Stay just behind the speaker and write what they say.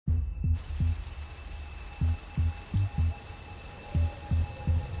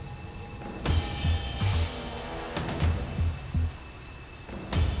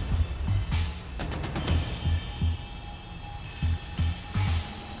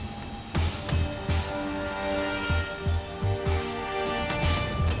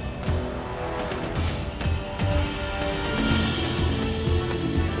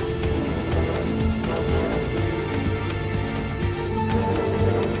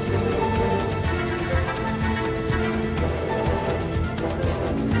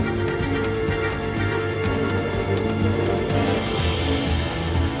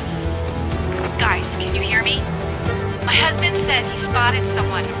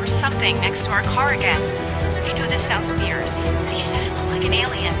someone or something next to our car again. I know this sounds weird, but he said it looked like an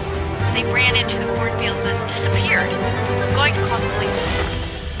alien. They ran into the cornfields and disappeared. I'm going to call the police.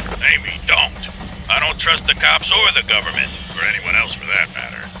 Amy, don't. I don't trust the cops or the government, or anyone else for that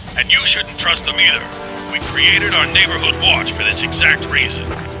matter. And you shouldn't trust them either. We created our neighborhood watch for this exact reason.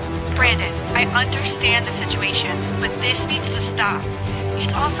 Brandon, I understand the situation, but this needs to stop.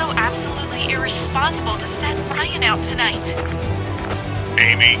 It's also absolutely irresponsible to send Ryan out tonight.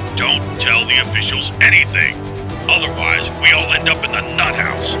 Amy, don't tell the officials anything. Otherwise, we all end up in the nut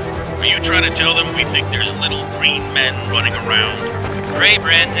house. Are you trying to tell them we think there's little green men running around? Gray,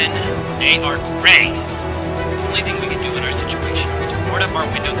 Brandon. They are gray. The only thing we can do in our situation is to board up our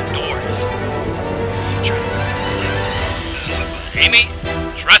windows and doors. You try to listen to me. Amy,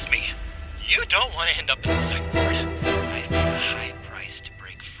 trust me. You don't want to end up in the psych ward. I paid a high price to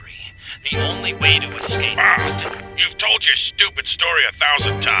break free. The only way to escape was to... You've told your stupid story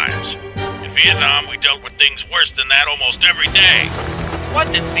 1,000 times. In Vietnam, we dealt with things worse than that almost every day.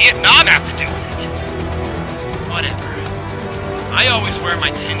 What does Vietnam have to do with it? Whatever. I always wear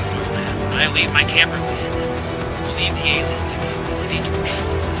my tinfoil hat when I leave my camper van. I believe the aliens have the ability to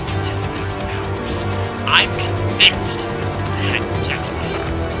control us for 2 hours. I'm convinced that protects me.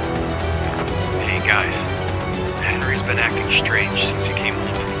 Hey guys, Henry's been acting strange since he came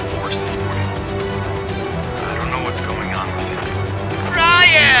home from the forest this morning. I don't know what's going on with him.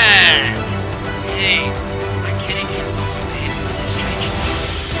 Ryan! Hey, my kitty cat's also behaving really strangely.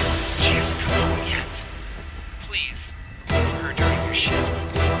 She hasn't come home yet. Please, look for her during your shift.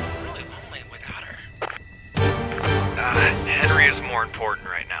 I'm really lonely without her. Henry is more important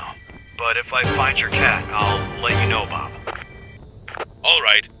right now. But if I find your cat, I'll let you know, Bob. All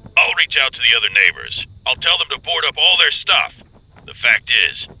right, I'll reach out to the other neighbors. I'll tell them to board up all their stuff. The fact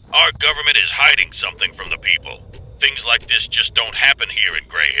is, our government is hiding something from the people. Things like this just don't happen here in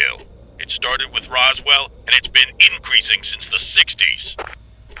Greyhill. It started with Roswell, and it's been increasing since the 60s.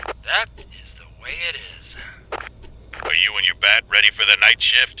 That is the way it is. Are you and your bat ready for the night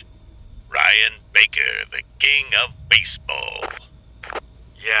shift? Ryan Baker, the king of baseball.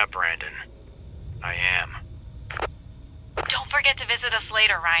 Yeah, Brandon. I am. Don't forget to visit us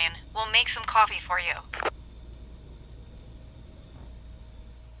later, Ryan. We'll make some coffee for you.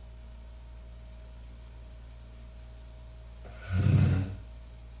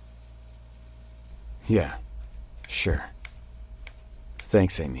 Yeah, sure.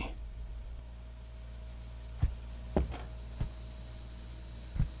 Thanks, Amy.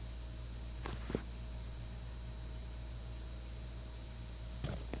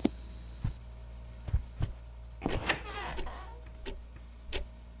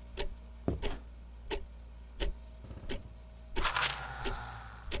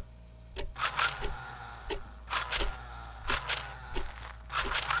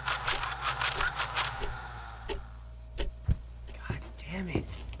 Damn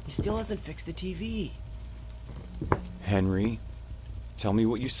it. He still hasn't fixed the TV. Henry, tell me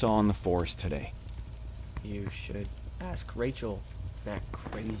what you saw in the forest today. You should ask Rachel, that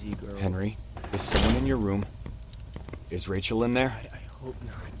crazy girl. Henry, is someone in your room? Is Rachel in there? I hope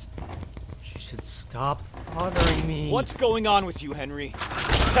not. She should stop bothering me. What's going on with you, Henry?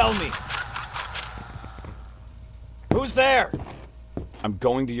 Tell me! Who's there? I'm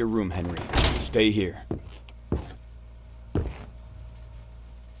going to your room, Henry. Stay here.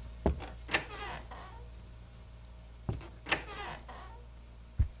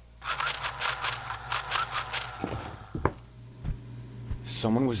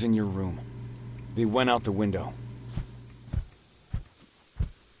 Someone was in your room. They went out the window.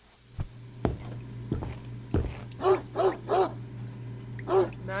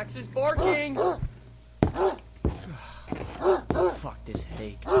 Max is barking! Fuck this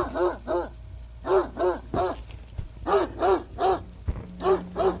headache.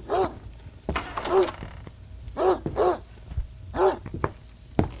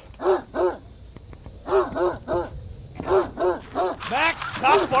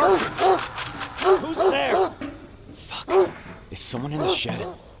 Stop barking! Who's there? Fuck. Is someone in the shed?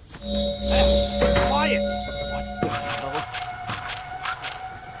 Quiet! What the hell?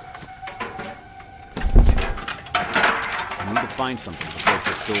 I need to find something to break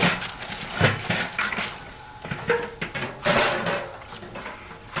this door.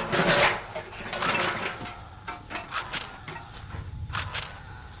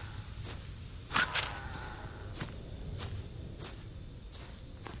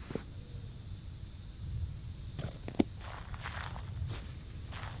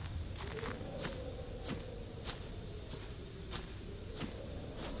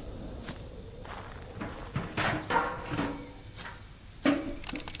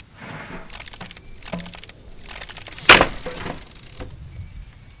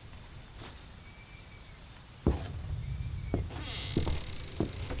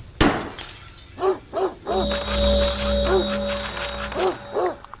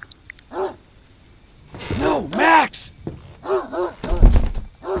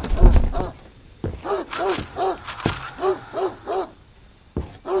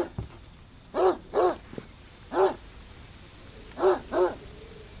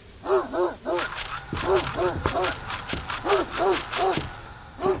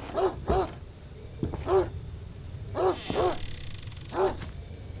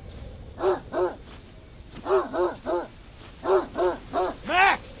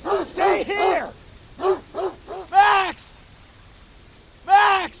 Max! Stay here! Max!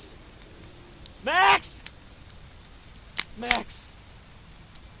 Max! Max! Max!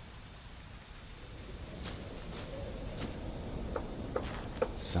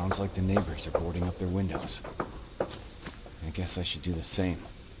 Sounds like the neighbors are boarding up their windows. I guess I should do the same.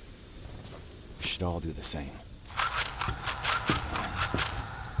 We should all do the same.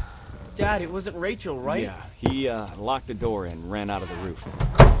 Dad, it wasn't Rachel, right? Yeah, he locked the door and ran out of the roof.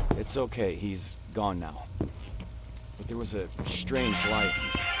 It's okay, he's gone now. But there was a strange light.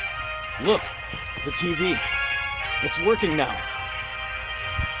 Look! The TV! It's working now!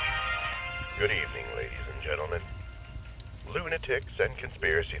 Good evening, ladies and gentlemen. Lunatics and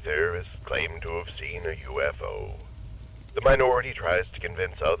conspiracy theorists claim to have seen a UFO. The minority tries to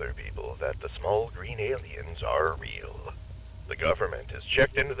convince other people that the small green aliens are real. The government has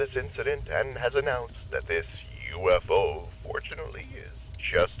checked into this incident and has announced that this UFO, fortunately, is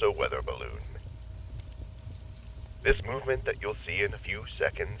just a weather balloon. This movement that you'll see in a few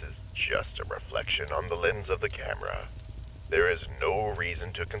seconds is just a reflection on the lens of the camera. There is no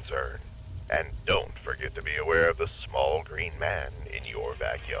reason to concern. And don't forget to be aware of the small green man in your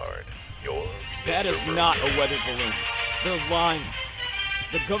backyard. That is not a weather balloon. They're lying.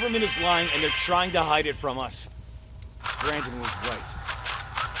 The government is lying and they're trying to hide it from us. Brandon was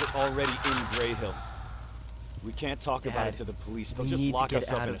right. We're already in Greyhill. We can't talk about it to the police. They'll just lock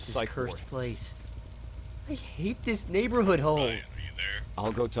us up in a psych ward. Place. I hate this neighborhood home. Ryan, are you there?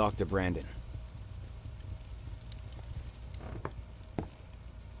 I'll go talk to Brandon.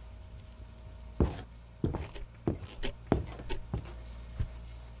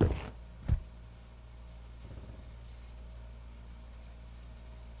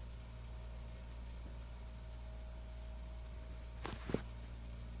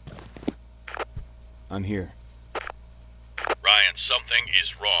 I'm here. Ryan, something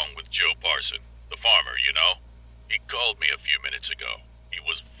is wrong with Joe Parson, the farmer, you know? He called me a few minutes ago. He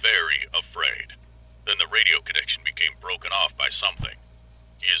was very afraid. Then the radio connection became broken off by something.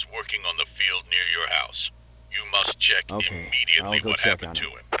 He is working on the field near your house. You must check immediately I'll go what check happened to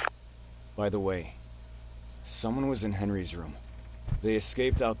on him. By the way, someone was in Henry's room. They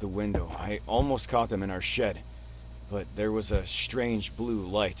escaped out the window. I almost caught them in our shed. But there was a strange blue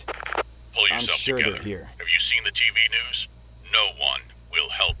light. Pull yourself I'm sure together. they're here. Have you seen the TV news? No one will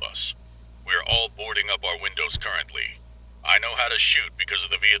help us. We're all boarding up our windows currently. I know how to shoot because of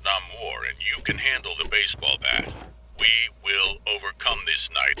the Vietnam War, and you can handle the baseball bat. We will overcome this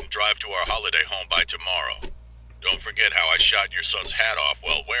night and drive to our holiday home by tomorrow. Don't forget how I shot your son's hat off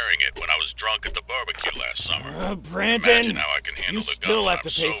while wearing it when I was drunk at the barbecue last summer. Brandon! Imagine how I can handle You the still gun have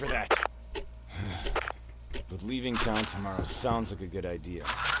when to I'm pay for sober. that. But leaving town tomorrow sounds like a good idea.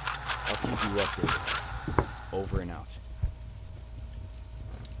 I'll keep you updated. Over and out.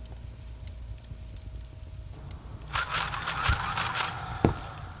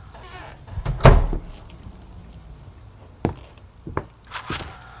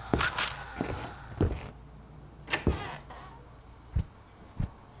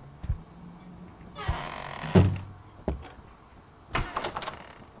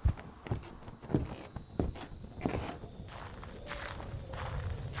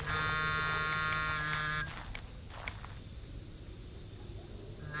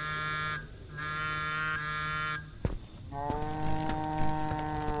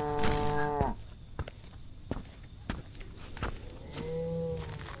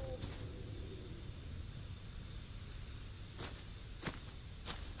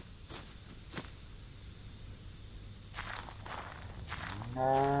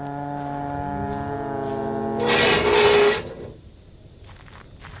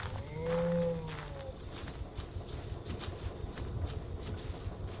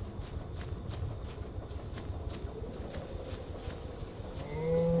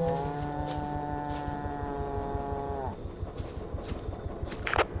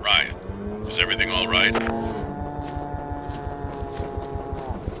 Ryan, is everything all right?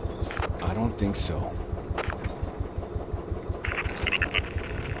 I don't think so.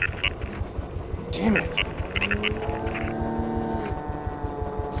 Damn it!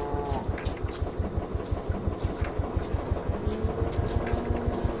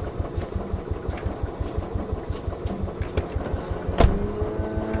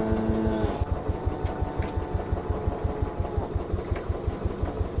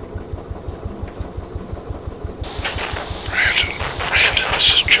 Brandon,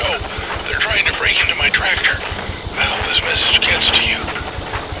 this is Joe. They're trying to break into my tractor. I hope this message gets to you.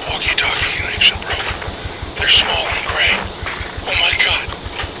 Walkie-talkie connection broke. They're small and gray. Oh my god.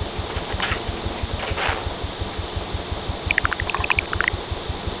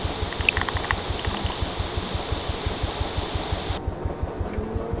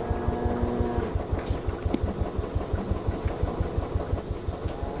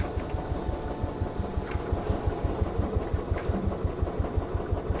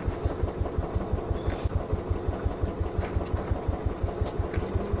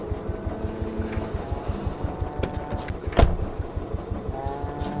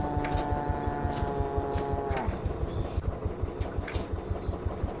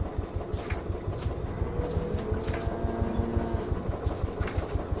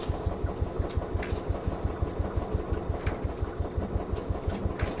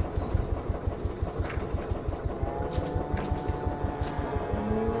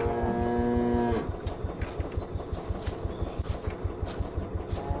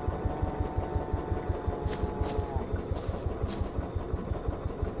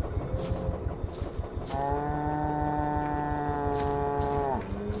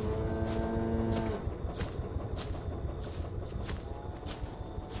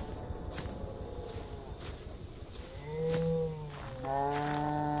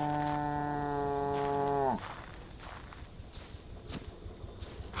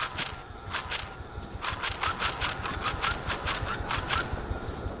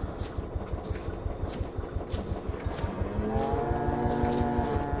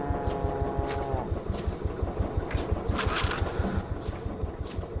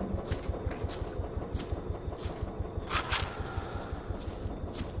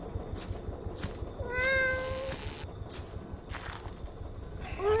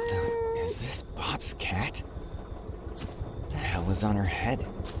 Cat? What the hell is on her head?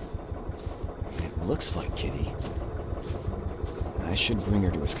 It looks like Kitty. I should bring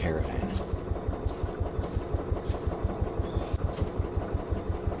her to his caravan.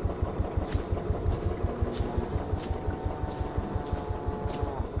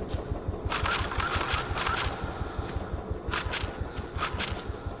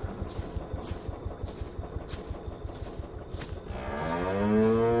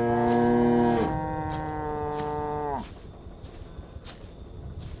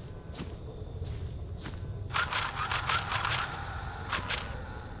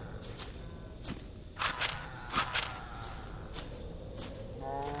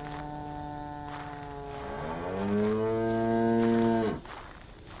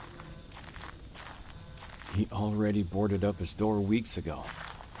 He already boarded up his door weeks ago.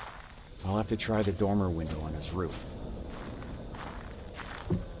 I'll have to try the dormer window on his roof.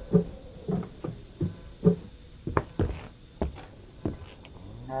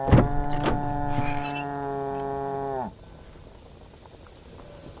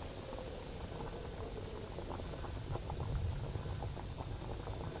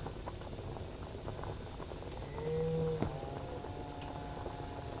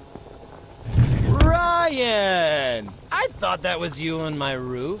 Ryan! I thought that was you on my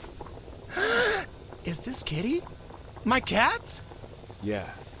roof. Is this Kitty? My cat? Yeah,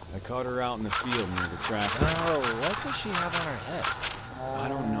 I caught her out in the field near the tractor. Oh, what does she have on her head? I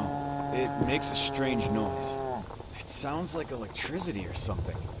don't know. It makes a strange noise. It sounds like electricity or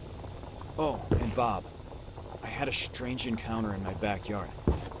something. Oh, and Bob, I had a strange encounter in my backyard.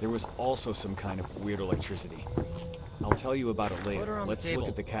 There was also some kind of weird electricity. I'll tell you about it later. Put her on Let's the table. look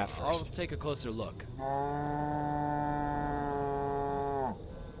at the cat I'll first. take a closer look.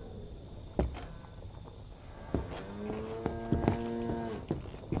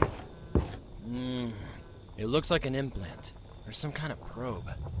 It looks like an implant, or some kind of probe.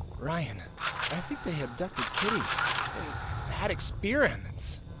 Ryan, I think they abducted Kitty. They had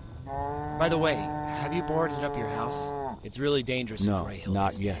experiments. By the way, have you boarded up your house? It's really dangerous in Greyhill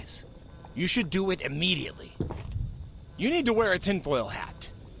not these yet. days. You should do it immediately. You need to wear a tinfoil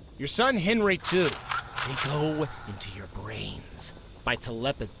hat. Your son Henry, too. They go into your brains by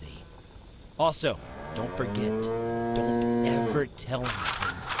telepathy. Also, don't forget, don't ever tell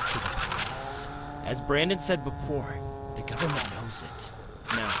anything to the police. As Brandon said before, the government knows it.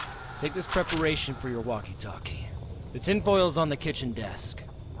 Now, take this preparation for your walkie-talkie. The tinfoil's on the kitchen desk.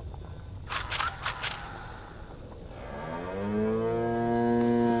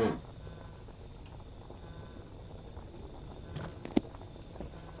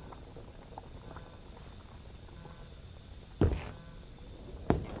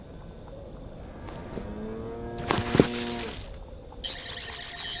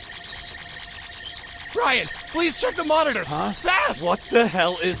 Ryan, please check the monitors! Huh? Fast! What the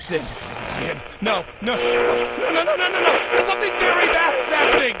hell is this? Ryan, no, no, no, no, no, no, no, no! Something very bad is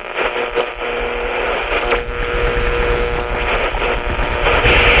happening!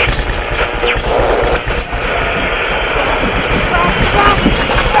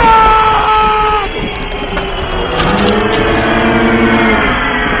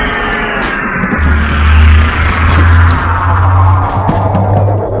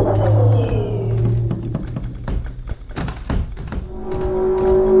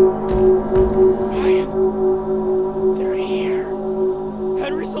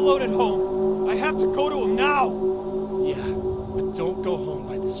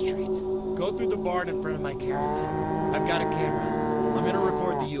 In front of my caravan. I've got a camera. I'm gonna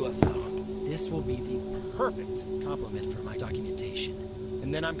record the UFO. This will be the perfect compliment for my documentation.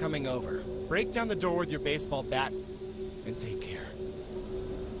 And then I'm coming over. Break down the door with your baseball bat and take care.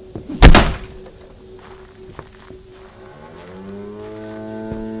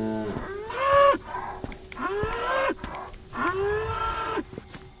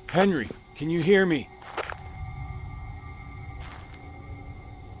 Henry, can you hear me?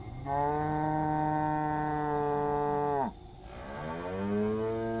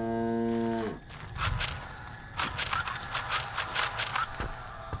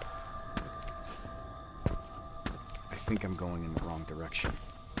 I think I'm going in the wrong direction.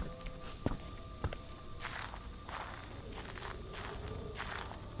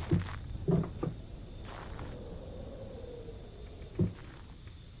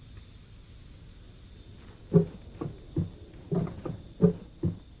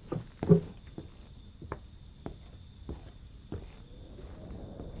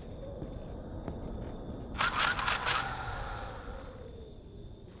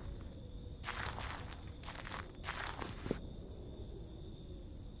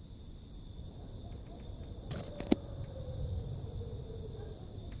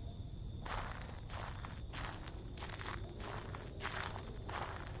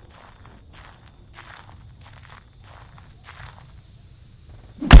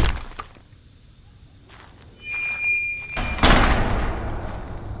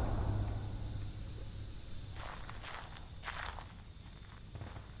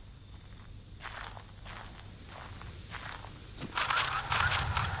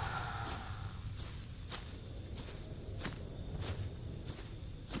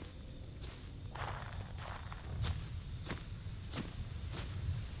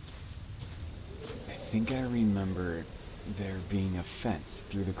 I think I remember there being a fence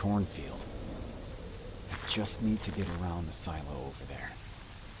through the cornfield. I just need to get around the silo over there.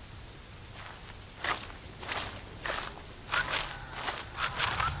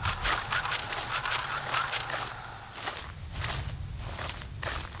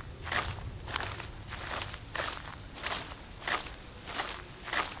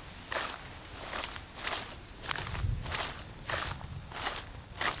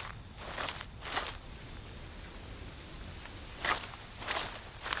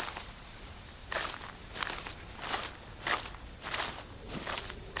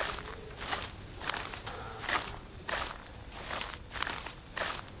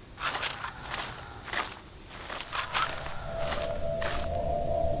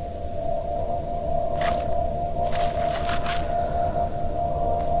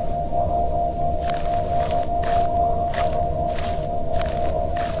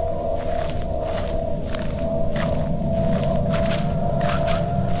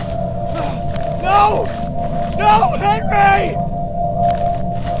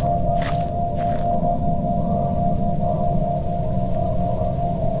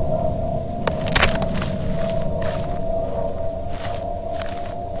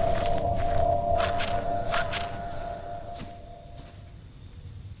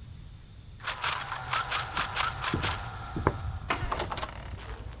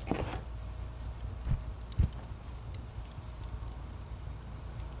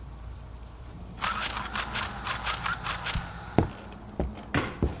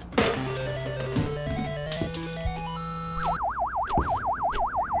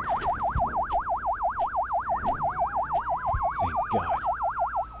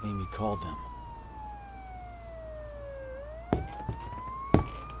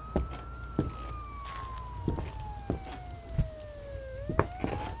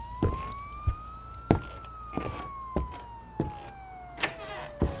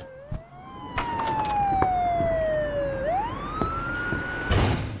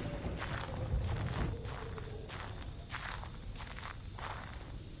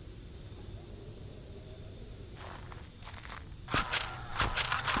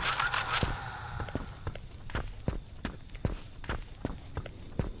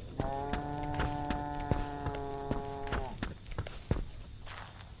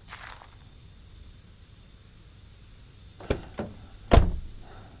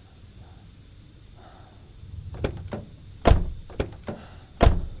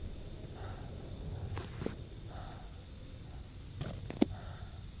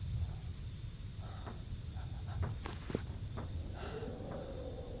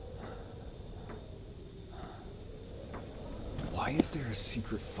 Why is there a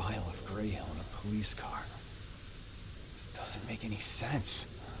secret file of Greyhill in a police car? This doesn't make any sense.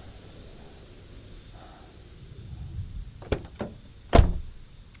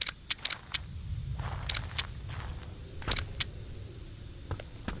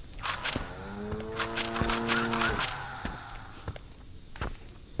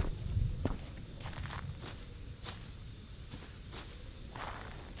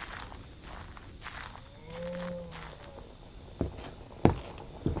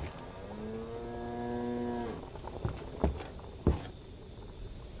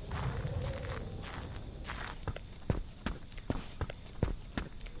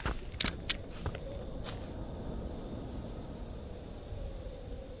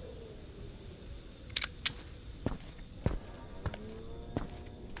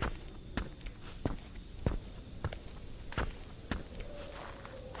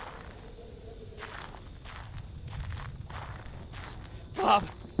 Bob,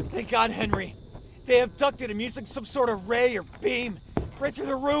 thank God, Henry. They abducted him using some sort of ray or beam right through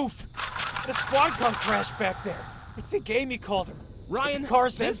the roof. And a squad car crashed back there. I think Amy called him. Ryan, the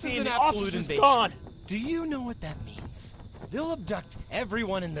car's this empty is and an the absolute officer's invasion. gone. Do you know what that means? They'll abduct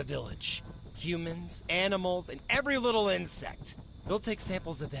everyone in the village. Humans, animals, and every little insect. They'll take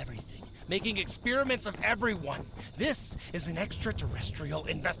samples of everything, making experiments of everyone. This is an extraterrestrial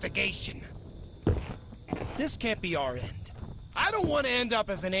investigation. This can't be our end. I don't want to end up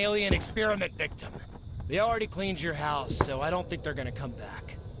as an alien experiment victim. They already cleaned your house, so I don't think they're gonna come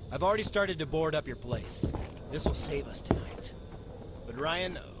back. I've already started to board up your place. This will save us tonight. But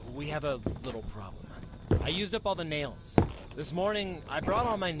Ryan, we have a little problem. I used up all the nails. This morning, I brought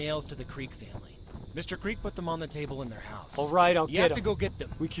all my nails to the Creek family. Mr. Creek put them on the table in their house. All right, I'll You get have them. to go get them.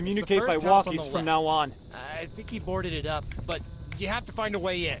 We It's the communicate by first house on walkies the from left. now on. I think he boarded it up, but you have to find a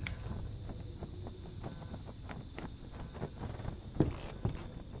way in.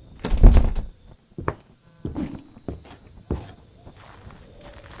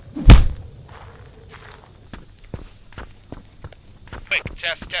 Quick,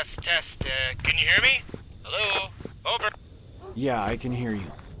 test. Can you hear me? Hello? Over. Yeah, I can hear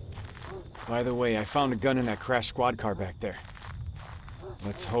you. By the way, I found a gun in that crashed squad car back there.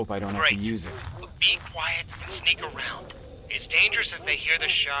 Let's hope I don't have to Great. use it. But be quiet and sneak around. It's dangerous if they hear the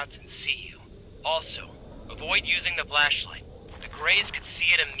shots and see you. Also, avoid using the flashlight. The Greys could see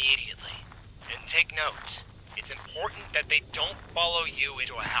it immediately. And take note, it's important that they don't follow you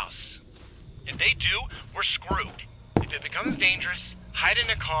into a house. If they do, we're screwed. If it becomes dangerous, hide in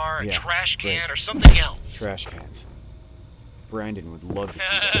a car, a Yeah, trash can, great. or something else. Trash cans. Brandon would love to see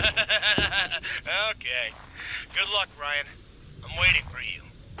that. Okay. Good luck, Ryan. I'm waiting for you.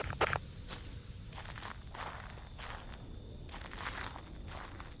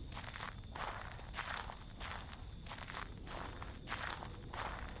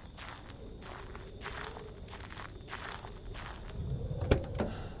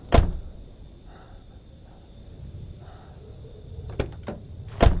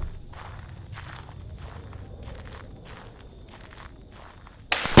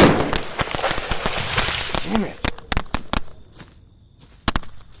 Damn it!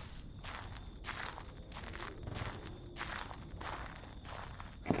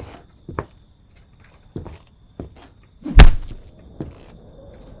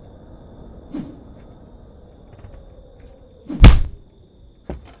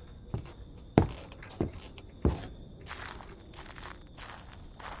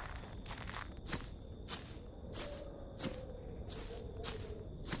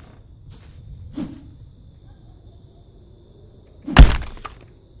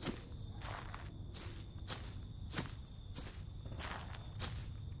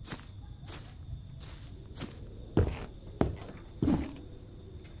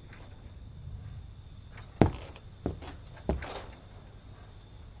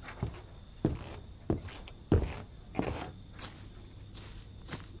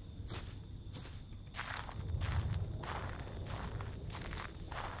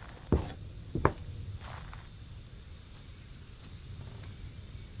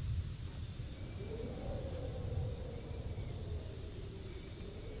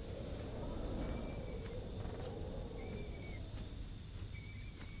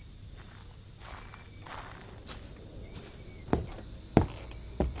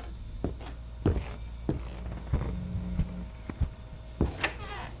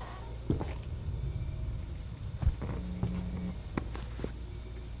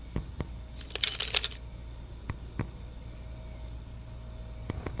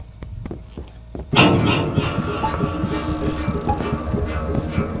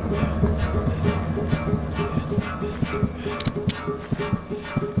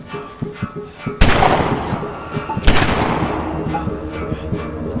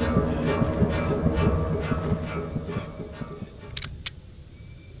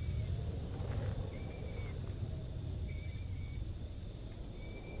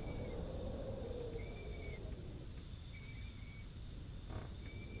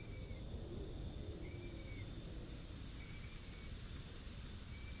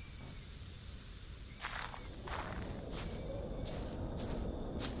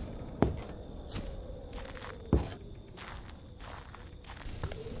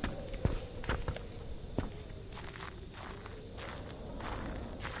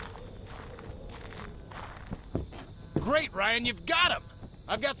 Great, Ryan, you've got him!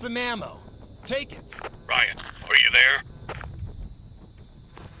 I've got some ammo. Take it. Ryan, are you there?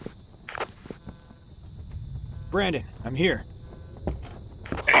 Brandon, I'm here.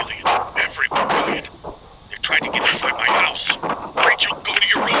 Aliens everywhere, Ryan. They're trying to get inside my house. Rachel, go to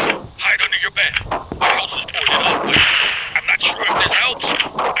your room. Hide under your bed. My house is boarded up, but I'm not sure if this helps.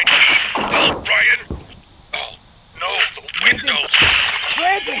 I need help, Ryan. Oh, no, the windows.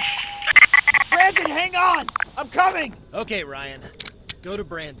 Brandon! Brandon, hang on! I'm coming! Okay, Ryan. Go to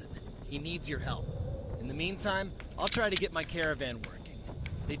Brandon. He needs your help. In the meantime, I'll try to get my caravan working.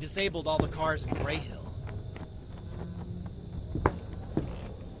 They disabled all the cars in Greyhill.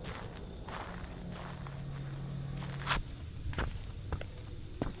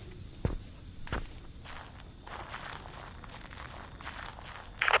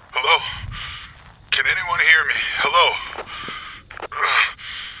 Hello? Can anyone hear me? Hello?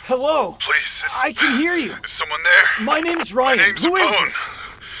 Hello! Please, I can hear you! is someone there? My name's Ryan. My name's Who is Apone. this?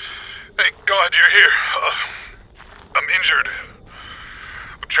 Thank God you're here. I'm injured.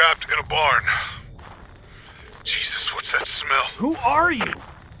 I'm trapped in a barn. Jesus, what's that smell? Who are you?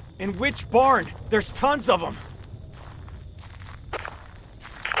 In which barn? There's tons of them.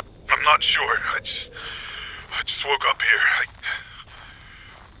 I'm not sure. I just woke up here.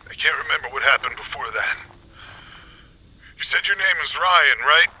 I can't remember what happened before that. You said your name is Ryan,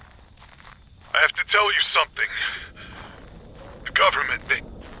 right? I have to tell you something. The government, they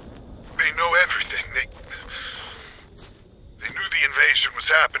know everything. They knew the invasion was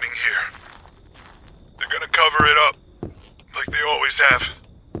happening here. They're gonna cover it up, like they always have.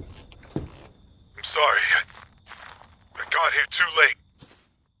 I'm sorry. I got here too late.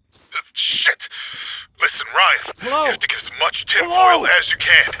 Shit! Listen, Ryan. Hello? You have to get as much tinfoil Hello? as you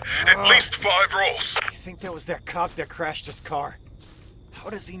can. At least 5 rolls. I think that was that cop that crashed his car. How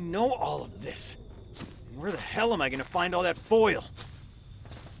does he know all of this? And where the hell am I gonna find all that foil?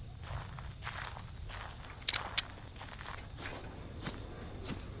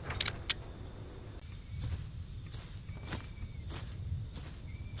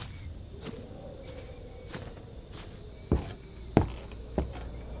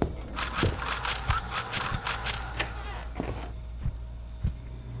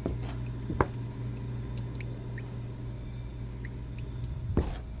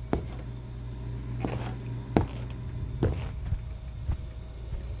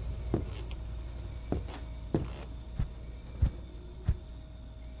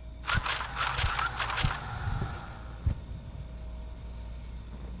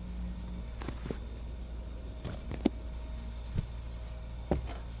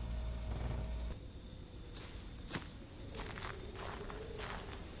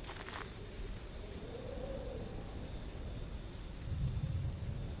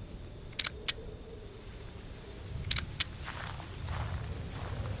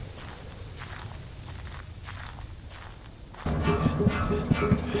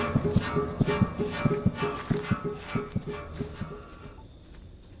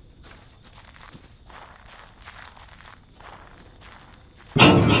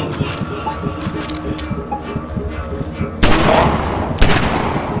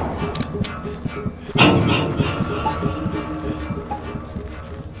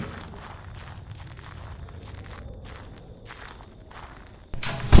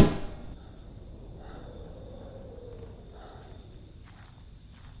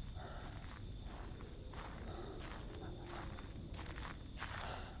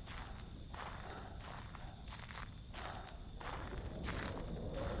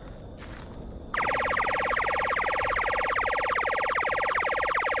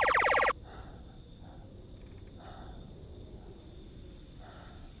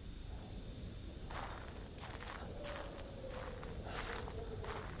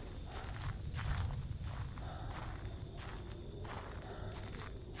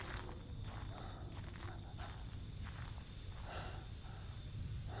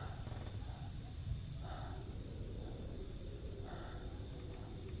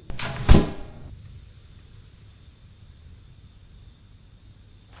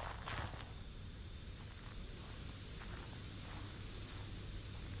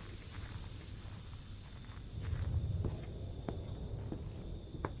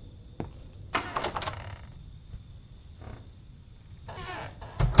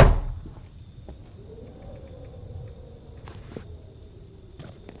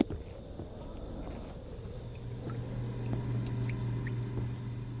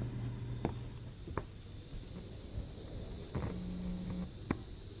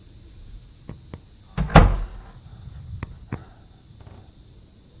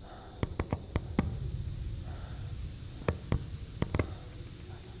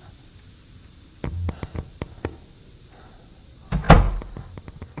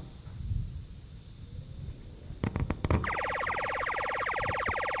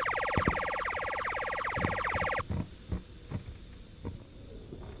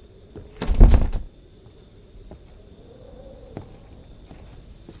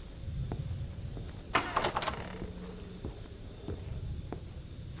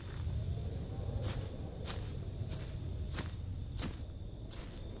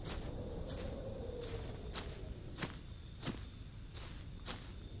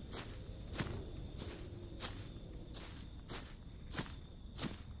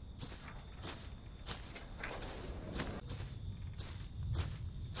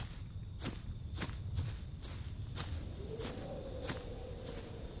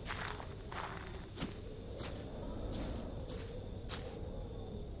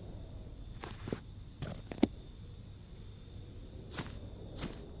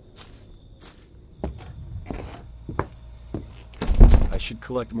 should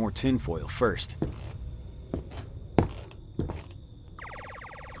collect more tinfoil first.